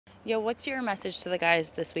Yeah, what's your message to the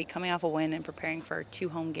guys this week coming off a win and preparing for two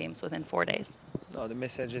home games within 4 days? No, the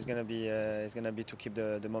message is gonna be to keep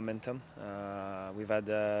the momentum. We've had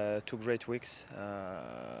 2 great weeks.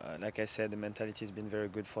 Like I said, the mentality has been very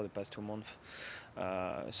good for the past 2 months.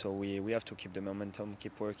 So we have to keep the momentum,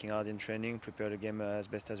 keep working hard in training, prepare the game as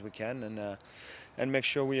best as we can, and make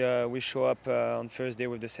sure we show up on Thursday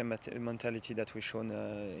with the same mentality that we've shown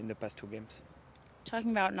in the past 2 games.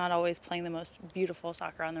 Talking about not always playing the most beautiful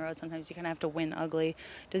soccer on the road, sometimes you kind of have to win ugly.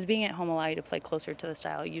 Does being at home allow you to play closer to the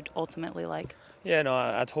style you'd ultimately like? Yeah, no.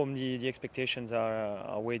 At home, the expectations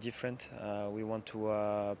are way different. We want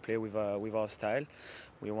to play with our style.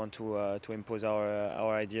 We want to impose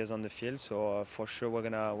our ideas on the field. So for sure, we're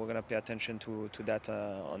gonna pay attention to that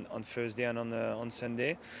on Thursday and on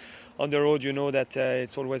Sunday. On the road, you know that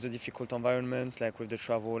it's always a difficult environment, like with the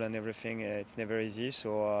travel and everything. It's never easy.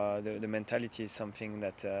 So the mentality is something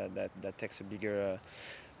that takes a bigger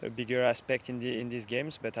aspect in these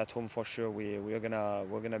games. But at home, for sure, we're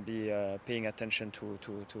gonna be paying attention to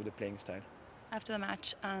the playing style. After the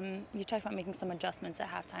match, you talked about making some adjustments at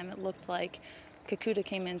halftime. It looked like Kakuta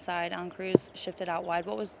came inside, Alan Cruz shifted out wide.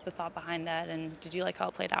 What was the thought behind that, and did you like how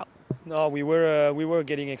it played out? No, we were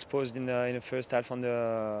getting exposed in the first half on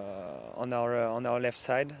our left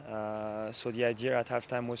side. So the idea at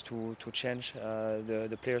halftime was to change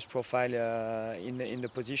the player's profile in the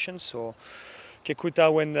position. So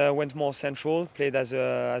Kekuta went more central, played as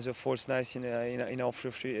a false nine in our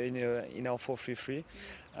 4-3-3.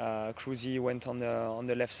 Cruzy went on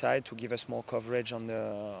the left side to give us more coverage on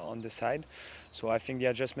the side. So I think the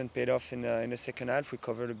adjustment paid off in the second half. We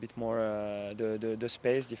covered a bit more the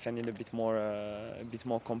space, defending a bit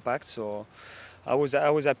more compact. So I was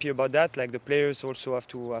happy about that. Like the players also have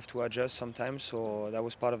to adjust sometimes. So that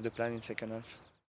was part of the plan in second half.